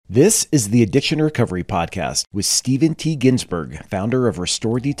This is the Addiction Recovery Podcast with Stephen T. Ginsburg, founder of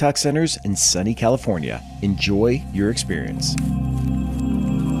Restore Detox Centers in sunny California. Enjoy your experience.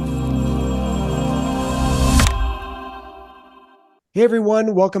 Hey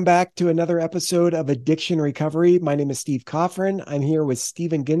everyone, welcome back to another episode of Addiction Recovery. My name is Steve Coffrin. I'm here with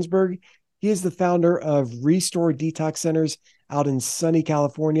Stephen Ginsburg. He is the founder of Restore Detox Centers out in sunny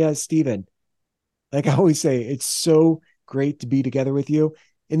California. Stephen, like I always say, it's so great to be together with you.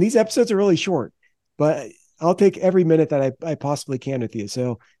 And these episodes are really short, but I'll take every minute that I possibly can with you.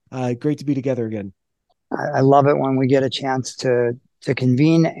 So great to be together again. I love it when we get a chance to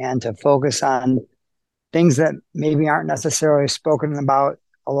convene and to focus on things that maybe aren't necessarily spoken about,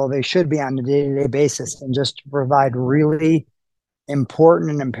 although they should be on a day-to-day basis, and just to provide really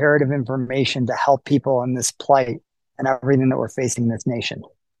important and imperative information to help people in this plight and everything that we're facing in this nation.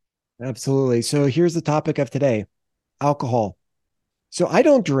 Absolutely. So here's the topic of today: alcohol. So I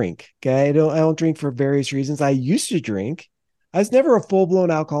don't drink. Okay. I don't drink for various reasons. I used to drink. I was never a full-blown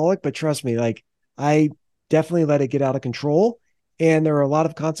alcoholic, but trust me, like I definitely let it get out of control. And there are a lot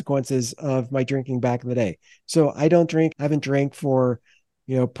of consequences of my drinking back in the day. So I don't drink. I haven't drank for,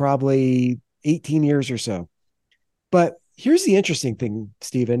 probably 18 years or so. But here's the interesting thing,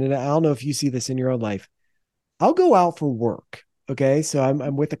 Stephen, and I don't know if you see this in your own life. I'll go out for work. Okay. So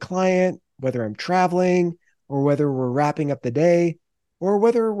I'm with a client, whether I'm traveling or whether we're wrapping up the day, or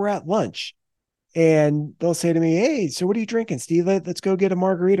whether we're at lunch, and they'll say to me, "Hey, so what are you drinking, Steve? Let's go get a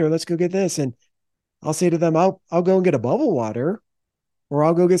margarita, or let's go get this." And I'll say to them, I'll go and get a bubble water, or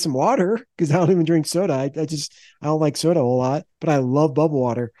I'll go get some water because I don't even drink soda. I don't like soda a whole lot, but I love bubble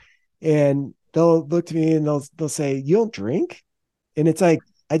water. And they'll look to me and they'll say, "You don't drink?" And it's like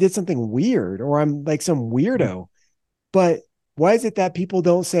I did something weird, or I'm like some weirdo. But why is it that people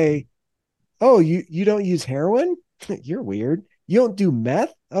don't say, "Oh, you don't use heroin? You're weird. You don't do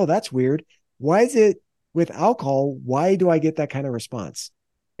meth? Oh, that's weird." Why is it with alcohol? Why do I get that kind of response?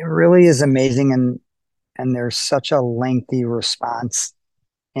 It really is amazing, and there's such a lengthy response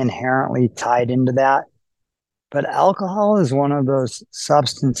inherently tied into that. But alcohol is one of those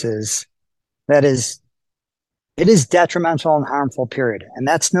substances that it is detrimental and harmful, period. And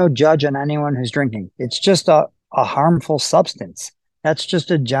that's no judge on anyone who's drinking. It's just a harmful substance. That's just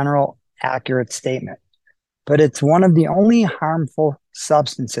a general accurate statement. But it's one of the only harmful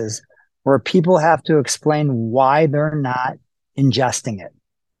substances where people have to explain why they're not ingesting it.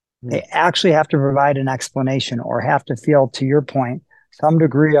 Hmm. They actually have to provide an explanation or have to feel, to your point, some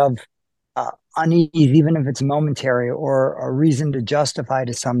degree of unease, even if it's momentary, or a reason to justify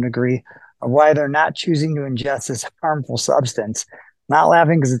to some degree of why they're not choosing to ingest this harmful substance. Not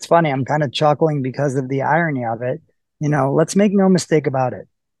laughing because it's funny. I'm kind of chuckling because of the irony of it. Let's make no mistake about it.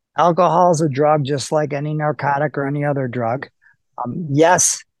 Alcohol is a drug just like any narcotic or any other drug.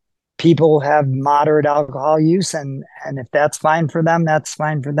 Yes, people have moderate alcohol use, and if that's fine for them, that's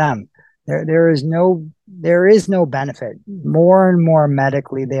fine for them. There is no benefit. More and more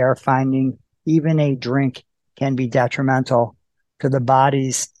medically, they are finding even a drink can be detrimental to the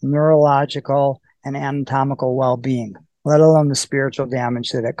body's neurological and anatomical well-being, let alone the spiritual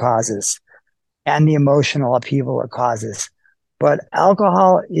damage that it causes and the emotional upheaval it causes. But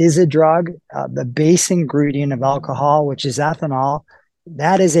alcohol is a drug. The base ingredient of alcohol, which is ethanol,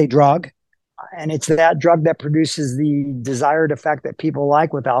 that is a drug. And it's that drug that produces the desired effect that people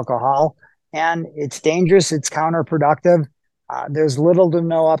like with alcohol. And it's dangerous. It's counterproductive. There's little to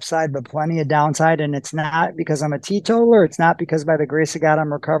no upside, but plenty of downside. And it's not because I'm a teetotaler. It's not because by the grace of God, I'm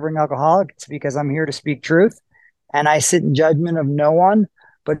a recovering alcoholic. It's because I'm here to speak truth. And I sit in judgment of no one,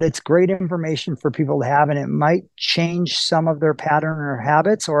 but it's great information for people to have. And it might change some of their pattern or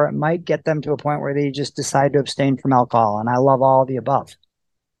habits, or it might get them to a point where they just decide to abstain from alcohol. And I love all of the above.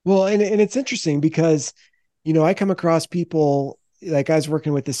 Well, and it's interesting because, I come across people, like I was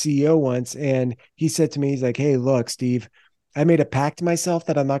working with the CEO once, and he said to me, he's like, "Hey, look, Steve, I made a pact to myself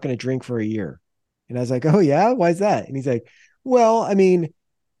that I'm not going to drink for a year." And I was like, "Oh yeah, why is that?" And he's like, "Well, I mean,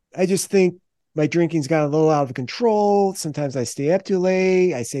 I just think my drinking's got a little out of control. Sometimes I stay up too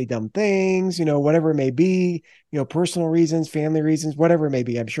late. I say dumb things, whatever it may be, personal reasons, family reasons, whatever it may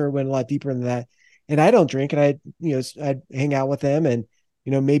be. I'm sure it went a lot deeper than that. And I don't drink, and I'd hang out with them, and,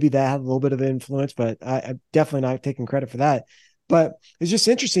 maybe that had a little bit of influence, but I'm definitely not taking credit for that. But it's just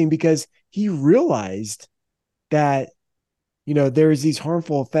interesting because he realized that, there's these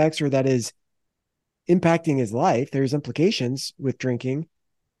harmful effects, or that is impacting his life. There's implications with drinking,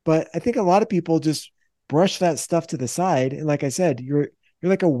 but I think a lot of people just brush that stuff to the side. And like I said, you're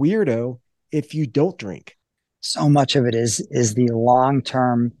like a weirdo if you don't drink. So much of it is the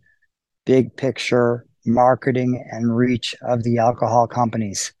long-term, big picture marketing and reach of the alcohol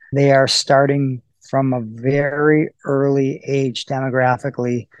companies. They are starting from a very early age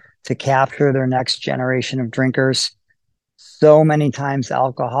demographically to capture their next generation of drinkers. So many times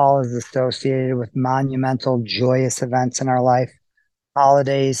alcohol is associated with monumental, joyous events in our life,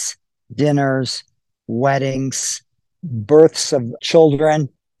 holidays, dinners, weddings, births of children,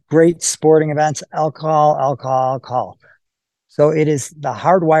 great sporting events, alcohol, alcohol, alcohol. So it is the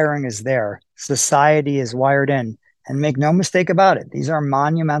hardwiring is there. Society is wired in. And make no mistake about it, these are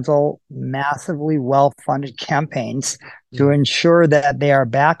monumental, massively well funded campaigns to ensure that they are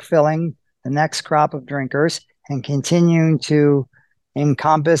backfilling the next crop of drinkers and continuing to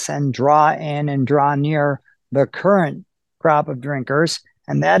encompass and draw in and draw near the current crop of drinkers.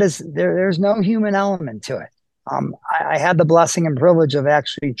 And that is there's no human element to it. I had the blessing and privilege of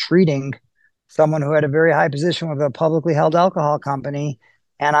actually treating someone who had a very high position with a publicly held alcohol company.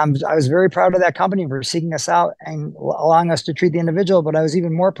 And I was very proud of that company for seeking us out and allowing us to treat the individual. But I was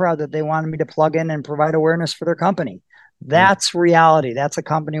even more proud that they wanted me to plug in and provide awareness for their company. That's reality. That's a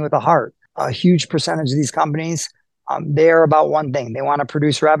company with a heart. A huge percentage of these companies, they are about one thing. They want to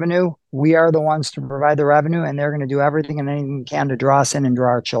produce revenue. We are the ones to provide the revenue, and they're going to do everything and anything they can to draw us in and draw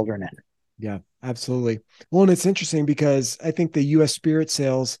our children in. Yeah, absolutely. Well, and it's interesting because I think the U.S. spirit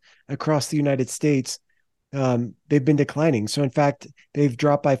sales across the United States, they've been declining. So in fact, they've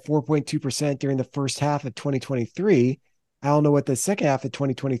dropped by 4.2% during the first half of 2023. I don't know what the second half of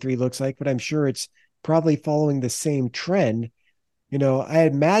 2023 looks like, but I'm sure it's probably following the same trend. I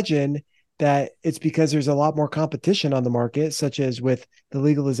imagine that it's because there's a lot more competition on the market, such as with the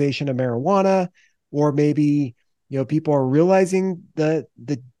legalization of marijuana, or maybe, people are realizing the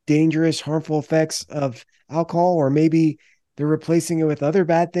dangerous, harmful effects of alcohol, or maybe they're replacing it with other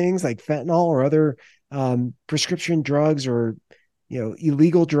bad things like fentanyl or other prescription drugs, or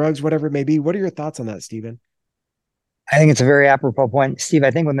illegal drugs, whatever it may be. What are your thoughts on that, Stephen? I think it's a very apropos point, Steve.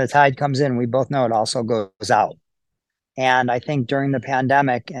 I think when the tide comes in, we both know it also goes out. And I think during the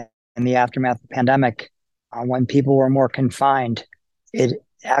pandemic and the aftermath of the pandemic, when people were more confined, it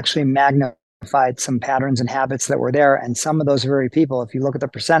actually magnified some patterns and habits that were there. And some of those very people, if you look at the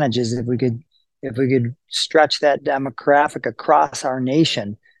percentages, if we could stretch that demographic across our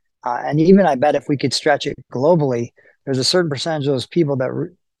nation, and even I bet if we could stretch it globally, there's a certain percentage of those people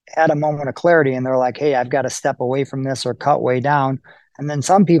that had a moment of clarity and they're like, hey, I've got to step away from this or cut way down. And then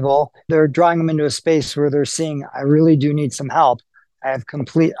some people, they're drawing them into a space where they're seeing, I really do need some help. I have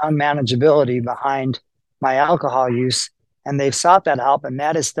complete unmanageability behind my alcohol use. And they've sought that help, and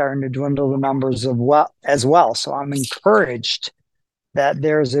that is starting to dwindle the numbers as well. So I'm encouraged that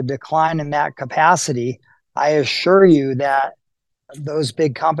there's a decline in that capacity. I assure you that those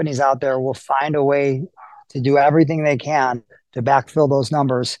big companies out there will find a way to do everything they can to backfill those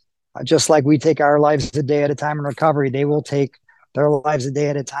numbers. Just like we take our lives a day at a time in recovery, they will take their lives a day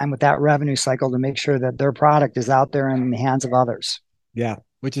at a time with that revenue cycle to make sure that their product is out there in the hands of others. Yeah,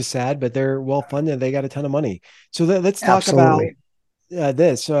 which is sad, but they're well funded. They got a ton of money. So let's talk Absolutely. about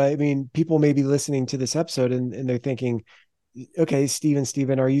this. So, I mean, people may be listening to this episode and they're thinking, okay,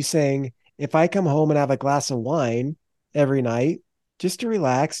 Stephen, are you saying if I come home and have a glass of wine every night just to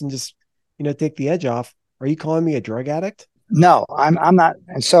relax and just, take the edge off, are you calling me a drug addict? No, I'm not.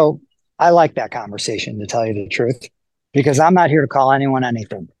 And so I like that conversation, to tell you the truth, because I'm not here to call anyone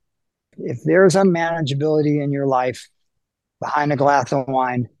anything. If there's unmanageability in your life behind a glass of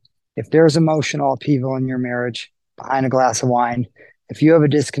wine, if there's emotional upheaval in your marriage behind a glass of wine, if you have a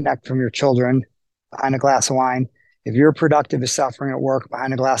disconnect from your children behind a glass of wine, if your productive is suffering at work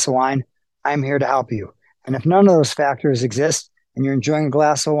behind a glass of wine, I'm here to help you. And if none of those factors exist and you're enjoying a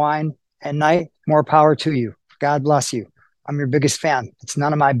glass of wine at night, more power to you. God bless you. I'm your biggest fan. It's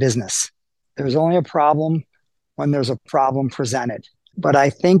none of my business. There's only a problem when there's a problem presented. But I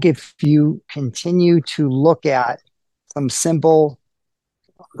think if you continue to look at some simple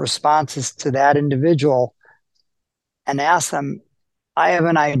responses to that individual and ask them, I have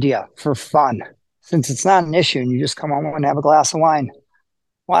an idea for fun. Since it's not an issue and you just come home and have a glass of wine,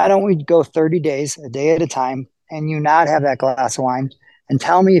 why don't we go 30 days, a day at a time, and you not have that glass of wine? And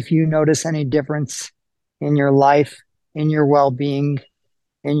tell me if you notice any difference in your life, in your well-being,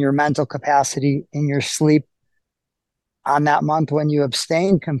 in your mental capacity, in your sleep on that month when you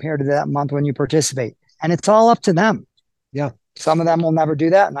abstain compared to that month when you participate. And it's all up to them. Yeah. Some of them will never do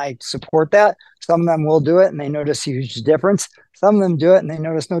that, and I support that. Some of them will do it, and they notice a huge difference. Some of them do it, and they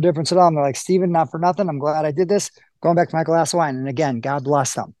notice no difference at all. And they're like, Stephen, not for nothing. I'm glad I did this. Going back to my glass of wine. And again, God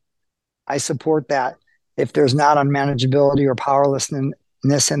bless them. I support that. If there's not unmanageability or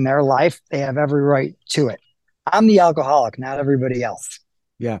powerlessness in their life, they have every right to it. I'm the alcoholic, not everybody else.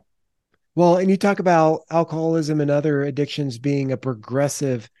 Yeah. Well, and you talk about alcoholism and other addictions being a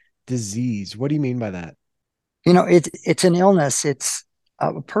progressive disease. What do you mean by that? It's an illness. It's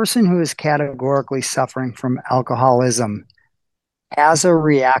a person who is categorically suffering from alcoholism has a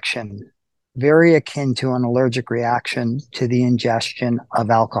reaction very akin to an allergic reaction to the ingestion of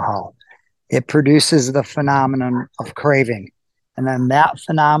alcohol. It produces the phenomenon of craving. And then that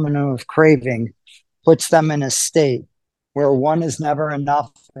phenomenon of craving puts them in a state where one is never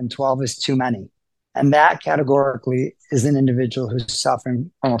enough and 12 is too many. And that categorically is an individual who's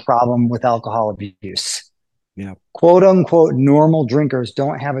suffering from a problem with alcohol abuse. Yeah. Quote unquote, normal drinkers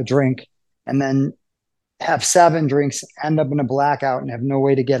don't have a drink and then have 7 drinks, end up in a blackout and have no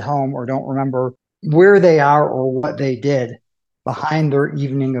way to get home or don't remember where they are or what they did behind their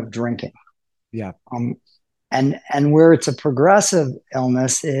evening of drinking. Yeah. And where it's a progressive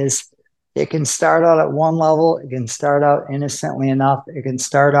illness is it can start out at one level, it can start out innocently enough, it can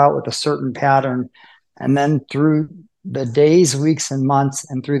start out with a certain pattern, and then through the days, weeks, and months,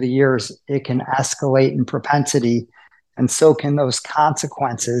 and through the years, it can escalate in propensity, and so can those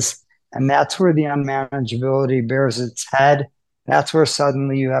consequences. And that's where the unmanageability bears its head. That's where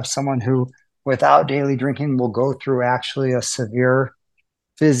suddenly you have someone who, without daily drinking, will go through actually a severe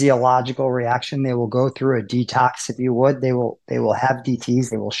physiological reaction. They will go through a detox, if you would. They will have DTs,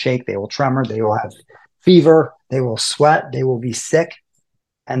 they will shake, they will tremor, they will have fever, they will sweat, they will be sick.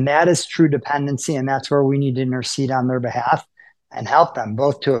 And that is true dependency. And that's where we need to intercede on their behalf and help them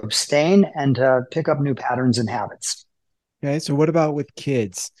both to abstain and to pick up new patterns and habits. Okay. So what about with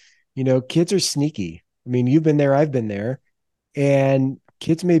kids? Kids are sneaky. I mean, you've been there, I've been there, and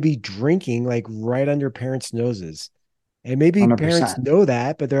kids may be drinking like right under parents' noses. And maybe 100%. parents know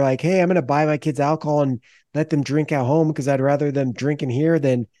that, but they're like, hey, I'm going to buy my kids alcohol and let them drink at home because I'd rather them drinking here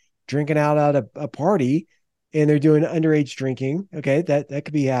than drinking out at a party. And they're doing underage drinking. Okay, that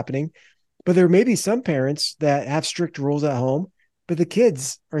could be happening. But there may be some parents that have strict rules at home, but the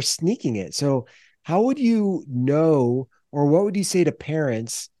kids are sneaking it. So how would you know, or what would you say to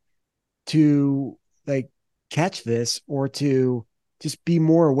parents to like catch this or to just be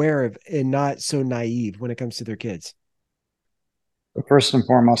more aware of and not so naive when it comes to their kids? First and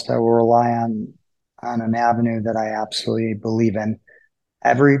foremost, I will rely on an avenue that I absolutely believe in.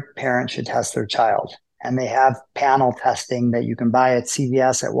 Every parent should test their child. And they have panel testing that you can buy at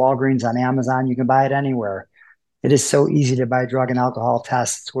CVS, at Walgreens, on Amazon. You can buy it anywhere. It is so easy to buy drug and alcohol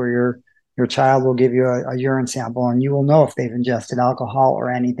tests where your child will give you a urine sample and you will know if they've ingested alcohol or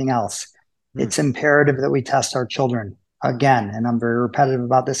anything else. It's imperative that we test our children again. And I'm very repetitive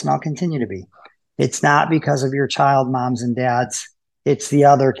about this and I'll continue to be. It's not because of your child, moms and dads. It's the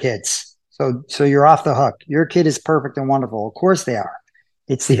other kids. So you're off the hook. Your kid is perfect and wonderful. Of course they are.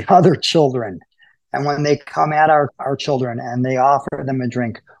 It's the other children. And when they come at our children and they offer them a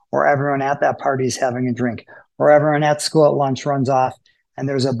drink, or everyone at that party is having a drink, or everyone at school at lunch runs off and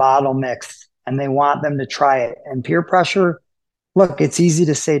there's a bottle mix and they want them to try it. And peer pressure, look, it's easy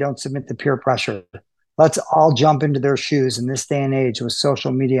to say don't submit to peer pressure. Let's all jump into their shoes in this day and age with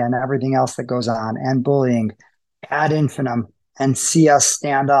social media and everything else that goes on and bullying ad infinitum and see us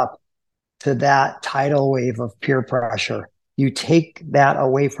stand up to that tidal wave of peer pressure. You take that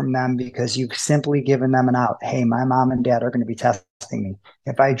away from them because you've simply given them an out. Hey, my mom and dad are going to be testing me.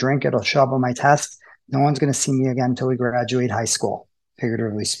 If I drink, it'll show up on my test. No one's going to see me again until we graduate high school,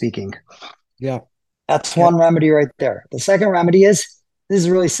 figuratively speaking. Yeah. That's one remedy right there. The second remedy is, this is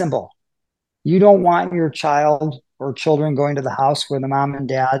really simple. You don't want your child or children going to the house where the mom and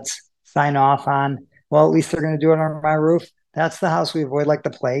dads sign off on, well, at least they're going to do it under my roof. That's the house we avoid like the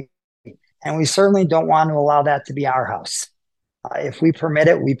plague. And we certainly don't want to allow that to be our house. If we permit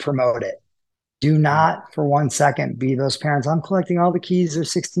it, we promote it. Do not for 1 second be those parents. I'm collecting all the keys. They're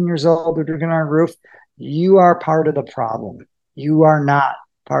 16 years old. They're drinking on our roof. You are part of the problem. You are not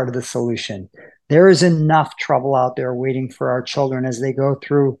part of the solution. There is enough trouble out there waiting for our children as they go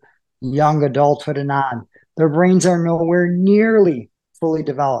through young adulthood and on. Their brains are nowhere nearly fully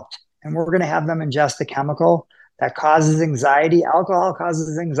developed. And we're going to have them ingest a chemical that causes anxiety. Alcohol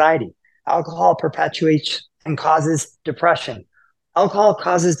causes anxiety. Alcohol perpetuates and causes depression. Alcohol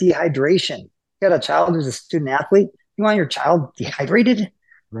causes dehydration. You got a child who's a student athlete. You want your child dehydrated?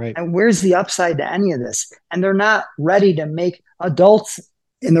 Right. And where's the upside to any of this? And they're not ready to make adults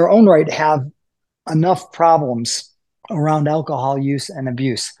in their own right have enough problems around alcohol use and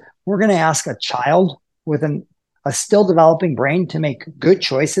abuse. We're going to ask a child with a still developing brain to make good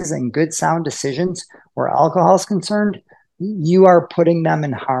choices and good sound decisions where alcohol is concerned. You are putting them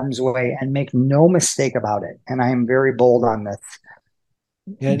in harm's way, and make no mistake about it. And I am very bold on this.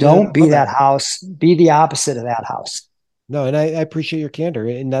 Yeah, don't be that house. Be the opposite of that house. No, and I appreciate your candor,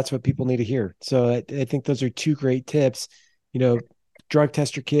 and that's what people need to hear. So I think those are two great tips. drug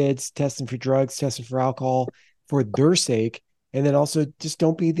test your kids, test them for drugs, test them for alcohol for their sake. And then also just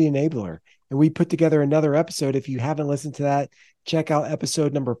don't be the enabler. And we put together another episode. If you haven't listened to that, check out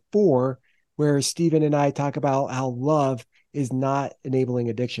episode number 4, where Stephen and I talk about how love is not enabling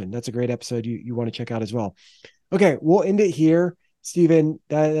addiction. That's a great episode you want to check out as well. Okay, we'll end it here. Stephen,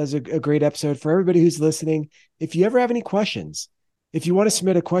 that is a great episode. For everybody who's listening, if you ever have any questions, if you want to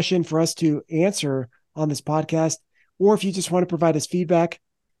submit a question for us to answer on this podcast, or if you just want to provide us feedback,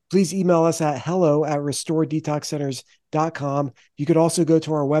 please email us at hello@restoredetoxcenters.com. You could also go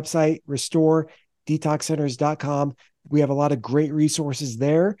to our website, restoredetoxcenters.com. We have a lot of great resources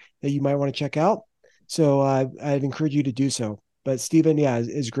there that you might want to check out. So I'd encourage you to do so. But Stephen, yeah,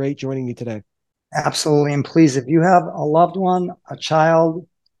 it's great joining me today. Absolutely. And please, if you have a loved one, a child,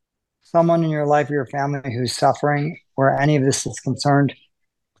 someone in your life or your family who's suffering where any of this is concerned,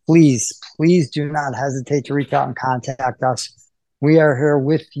 please do not hesitate to reach out and contact us. We are here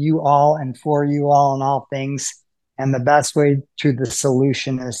with you all and for you all in all things. And the best way to the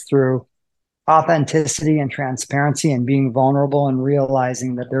solution is through authenticity and transparency and being vulnerable and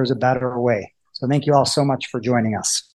realizing that there's a better way. So thank you all so much for joining us.